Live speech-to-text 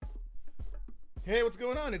Hey, what's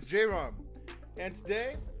going on? It's J-Rom. And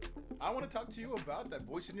today, I want to talk to you about that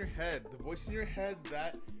voice in your head. The voice in your head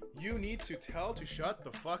that you need to tell to shut the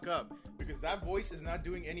fuck up. Because that voice is not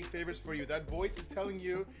doing any favors for you. That voice is telling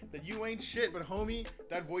you that you ain't shit, but homie,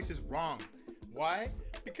 that voice is wrong. Why?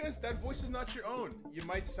 Because that voice is not your own. You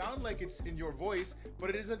might sound like it's in your voice, but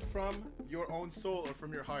it isn't from your own soul or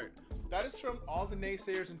from your heart. That is from all the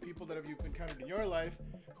naysayers and people that you've encountered in your life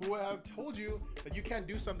who have told you that you can't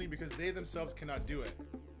do something because they themselves cannot do it.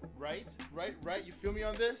 Right? Right? You feel me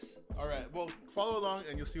on this? Alright, well, follow along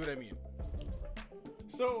and you'll see what I mean.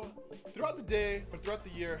 So, throughout the day or throughout the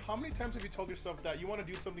year, how many times have you told yourself that you want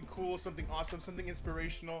to do something cool, something awesome, something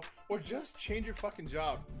inspirational, or just change your fucking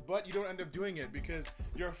job, but you don't end up doing it because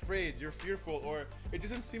you're afraid, you're fearful, or it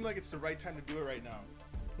doesn't seem like it's the right time to do it right now?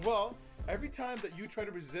 Well, every time that you try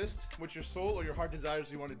to resist what your soul or your heart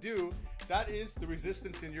desires you want to do, that is the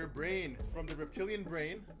resistance in your brain, from the reptilian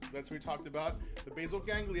brain, that's what we talked about, the basal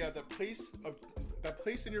ganglia, that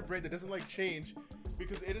place in your brain that doesn't like change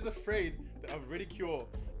because it is afraid of ridicule,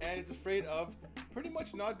 and it's afraid of pretty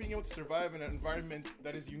much not being able to survive in an environment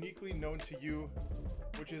that is uniquely known to you,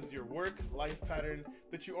 which is your work life pattern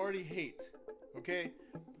that you already hate. Okay,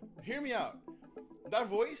 hear me out. That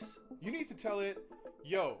voice, you need to tell it,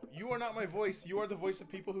 yo, you are not my voice. You are the voice of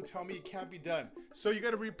people who tell me it can't be done. So you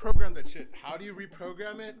gotta reprogram that shit. How do you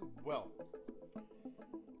reprogram it? Well,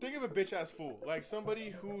 think of a bitch ass fool, like somebody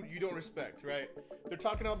who you don't respect, right? They're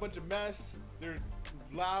talking out a bunch of mess. They're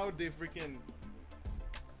loud. They freaking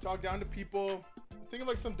talk down to people. Think of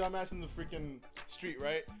like some dumbass in the freaking street,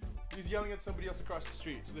 right? He's yelling at somebody else across the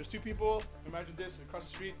street. So there's two people, imagine this, across the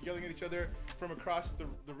street, yelling at each other from across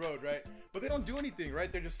the road, right? But they don't do anything, right?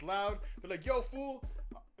 They're just loud. They're like, yo, fool,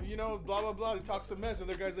 you know, blah, blah, blah. They talk some mess. And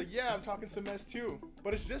the other guy's like, yeah, I'm talking some mess too.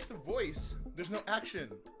 But it's just a voice. There's no action.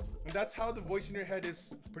 And that's how the voice in your head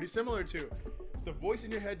is pretty similar to. The voice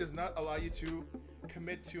in your head does not allow you to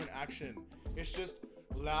commit to an action. It's just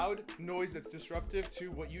loud noise that's disruptive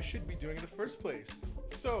to what you should be doing in the first place.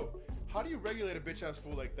 So, how do you regulate a bitch ass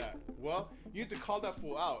fool like that? Well, you need to call that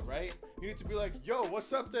fool out, right? You need to be like, yo,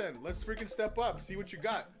 what's up then? Let's freaking step up, see what you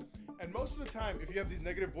got. And most of the time, if you have these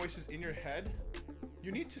negative voices in your head,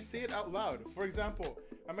 you need to say it out loud. For example,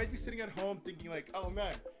 I might be sitting at home thinking like, oh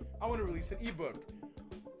man, I want to release an ebook,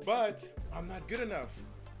 but I'm not good enough.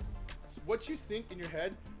 So what you think in your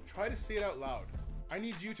head, try to say it out loud. I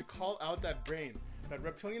need you to call out that brain, that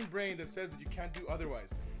reptilian brain that says that you can't do otherwise.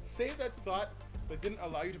 Say that thought that didn't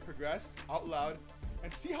allow you to progress out loud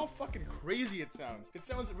and see how fucking crazy it sounds. It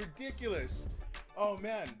sounds ridiculous. Oh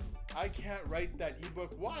man, I can't write that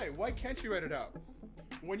ebook. Why? Why can't you write it out?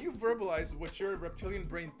 When you verbalize what your reptilian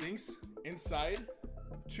brain thinks inside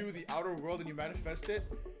to the outer world and you manifest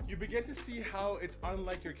it, you begin to see how it's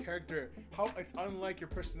unlike your character, how it's unlike your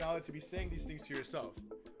personality to be saying these things to yourself.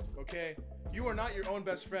 Okay? You are not your own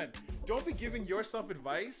best friend. Don't be giving yourself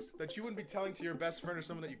advice that you wouldn't be telling to your best friend or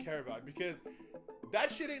someone that you care about, because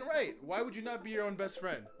that shit ain't right. Why would you not be your own best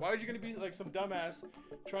friend? Why are you gonna be like some dumbass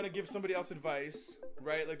trying to give somebody else advice,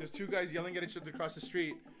 right? Like there's two guys yelling at each other across the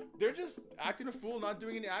street. They're just acting a fool, not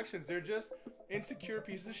doing any actions. They're just insecure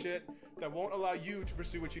pieces of shit that won't allow you to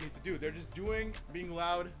pursue what you need to do. They're just being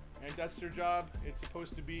loud, and that's their job. It's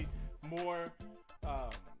supposed to be more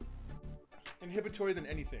inhibitory than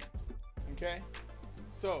anything. Okay?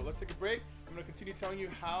 So let's take a break. I'm gonna continue telling you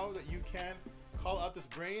how that you can call out this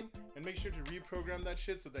brain and make sure to reprogram that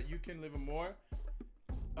shit so that you can live a more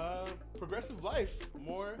progressive life,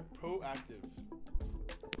 more proactive.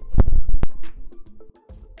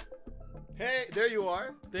 Hey, there you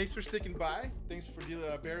are. Thanks for sticking by. Thanks for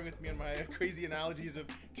bearing with me on my crazy analogies of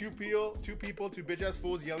two people, two bitch ass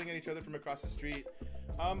fools yelling at each other from across the street.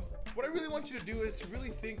 What I really want you to do is to really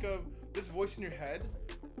think of this voice in your head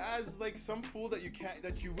as like some fool that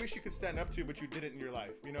you wish you could stand up to, but you didn't in your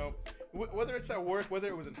life. You know, whether it's at work, whether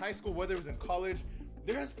it was in high school, whether it was in college,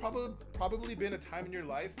 there has probably been a time in your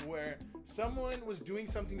life where someone was doing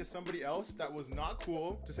something to somebody else that was not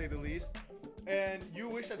cool, to say the least, and you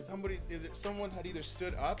wish that someone had either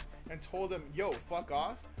stood up and told them, yo, fuck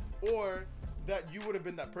off, or that you would have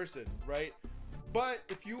been that person, right? But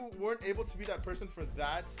if you weren't able to be that person for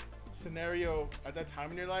that scenario at that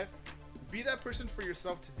time in your life, be that person for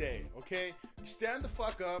yourself today, okay? Stand the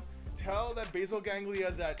fuck up. Tell that basal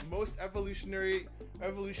ganglia, that most evolutionarily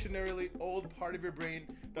old part of your brain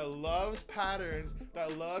that loves patterns,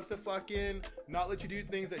 that loves to fucking not let you do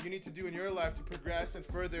things that you need to do in your life to progress and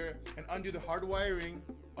further and undo the hardwiring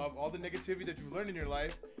of all the negativity that you've learned in your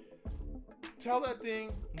life. Tell that thing,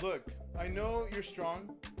 look, I know you're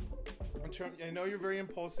strong. I know you're very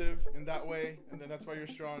impulsive in that way, and then that's why you're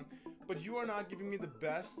strong. But you are not giving me the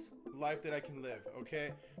best life that I can live,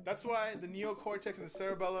 okay? That's why the neocortex and the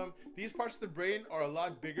cerebellum, these parts of the brain are a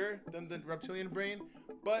lot bigger than the reptilian brain,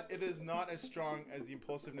 but it is not as strong as the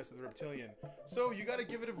impulsiveness of the reptilian. So you gotta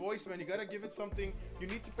give it a voice, man. You gotta give it something. You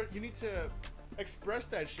need to express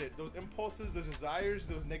that shit, those impulses, those desires,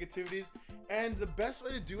 those negativities. And the best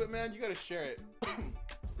way to do it, man, you gotta share it.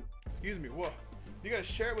 Excuse me, whoa. You gotta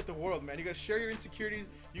share it with the world, man. You gotta share your insecurities.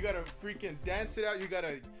 You gotta freaking dance it out. You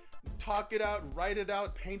gotta talk it out, write it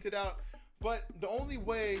out, paint it out. But the only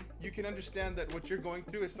way you can understand that what you're going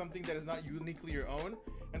through is something that is not uniquely your own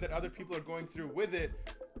and that other people are going through with it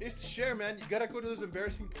is to share, man. You gotta go to those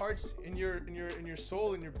embarrassing parts in your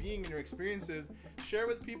soul, in your being, in your experiences. Share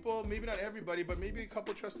with people, maybe not everybody, but maybe a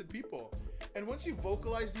couple trusted people. And once you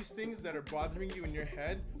vocalize these things that are bothering you in your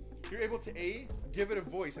head, you're able to A, give it a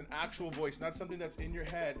voice, an actual voice, not something that's in your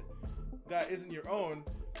head that isn't your own.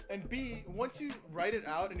 And B, once you write it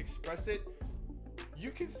out and express it,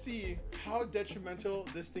 you can see how detrimental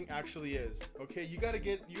this thing actually is. Okay, you gotta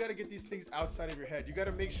get these things outside of your head. You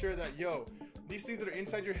gotta make sure that, yo, these things that are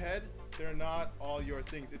inside your head, they're not all your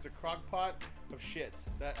things. It's a crock pot of shit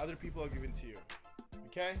that other people have given to you.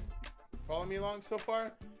 Okay, follow me along so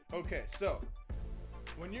far? Okay, so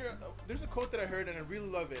when there's a quote that I heard and I really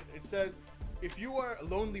love it. It says, if you are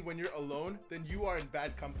lonely when you're alone, then you are in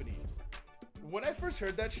bad company. When I first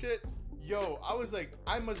heard that shit, yo, I was like,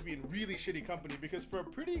 I must be in really shitty company, because for a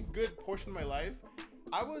pretty good portion of my life,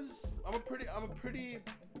 I'm a pretty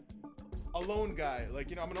alone guy. Like,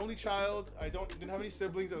 you know, I'm an only child. I didn't have any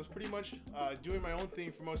siblings. I was pretty much doing my own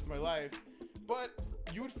thing for most of my life. But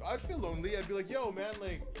I'd feel lonely. I'd be like, yo, man,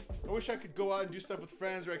 like, I wish I could go out and do stuff with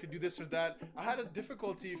friends, or I could do this or that. I had a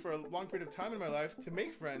difficulty for a long period of time in my life to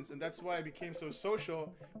make friends, and that's why I became so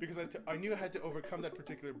social, because I knew I had to overcome that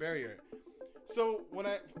particular barrier. So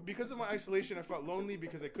because of my isolation, I felt lonely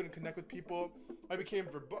because I couldn't connect with people. I became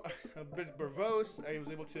a bit verbose. I was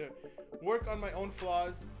able to work on my own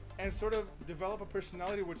flaws and sort of develop a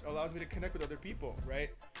personality which allows me to connect with other people,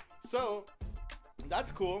 right? So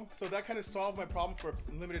that's cool. So that kind of solved my problem for a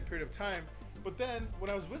limited period of time. But then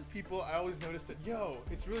when I was with people, I always noticed that, yo,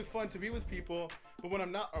 it's really fun to be with people, but when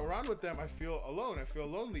I'm not around with them, I feel alone. I feel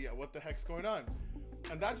lonely. What the heck's going on?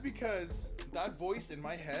 And that's because that voice in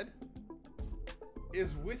my head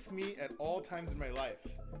is with me at all times in my life.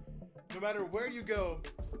 No matter where you go,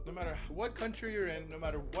 no matter what country you're in, no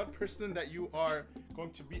matter what person that you are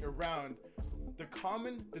going to be around, the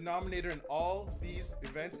common denominator in all these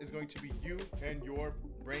events is going to be you and your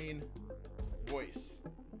brain voice.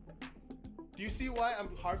 Do you see why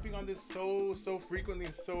I'm harping on this so frequently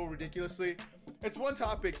and so ridiculously? It's one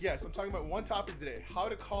topic, yes, I'm talking about one topic today. How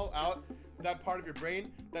to call out that part of your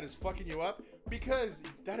brain that is fucking you up, because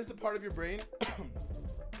that is the part of your brain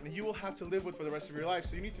that you will have to live with for the rest of your life.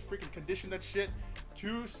 So you need to freaking condition that shit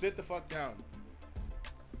to sit the fuck down.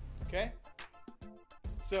 Okay?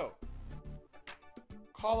 So,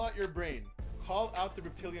 call out your brain. Call out the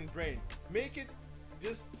reptilian brain. Let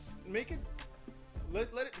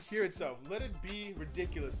it hear itself. Let it be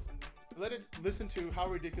ridiculous. Let it listen to how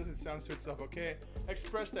ridiculous it sounds to itself, okay?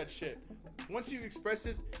 Express that shit. Once you express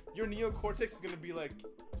it, your neocortex is gonna be like,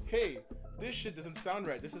 hey, this shit doesn't sound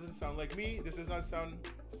right. This doesn't sound like me. This does not sound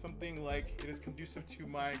something like it is conducive to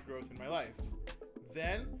my growth in my life.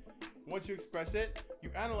 Then, once you express it, you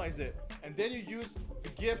analyze it. And then you use the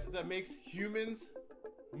gift that makes humans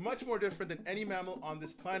much more different than any mammal on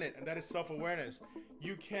this planet, and that is self-awareness.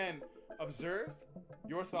 You can observe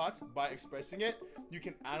your thoughts by expressing it. You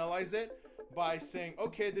can analyze it by saying,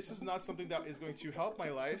 okay, this is not something that is going to help my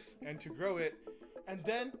life and to grow it, and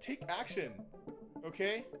then take action.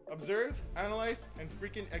 Okay? Observe, analyze, and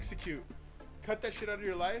freaking execute. Cut that shit out of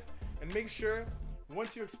your life, and make sure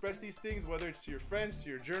once you express these things, whether it's to your friends, to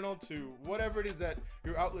your journal, to whatever it is that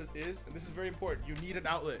your outlet is, and this is very important, you need an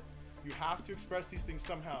outlet. You have to express these things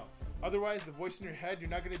somehow. Otherwise, the voice in your head, you're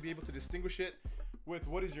not going to be able to distinguish it with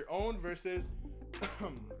what is your own versus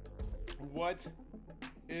what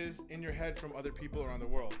is in your head from other people around the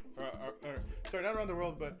world. Sorry, not around the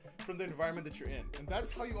world, but from the environment that you're in. And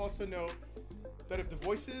that's how you also know that if the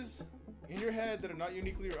voices in your head that are not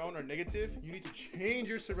uniquely your own are negative, you need to change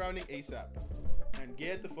your surrounding ASAP and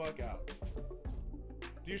get the fuck out.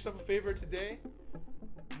 Do yourself a favor today,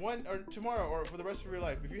 or tomorrow, or for the rest of your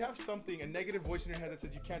life. If you have something, a negative voice in your head that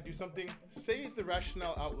says you can't do something, say the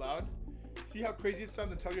rationale out loud. See how crazy it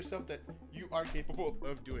sounds, and tell yourself that you are capable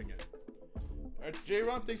of doing it. It's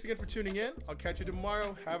J-Rom. Thanks again for tuning in. I'll catch you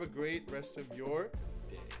tomorrow. Have a great rest of your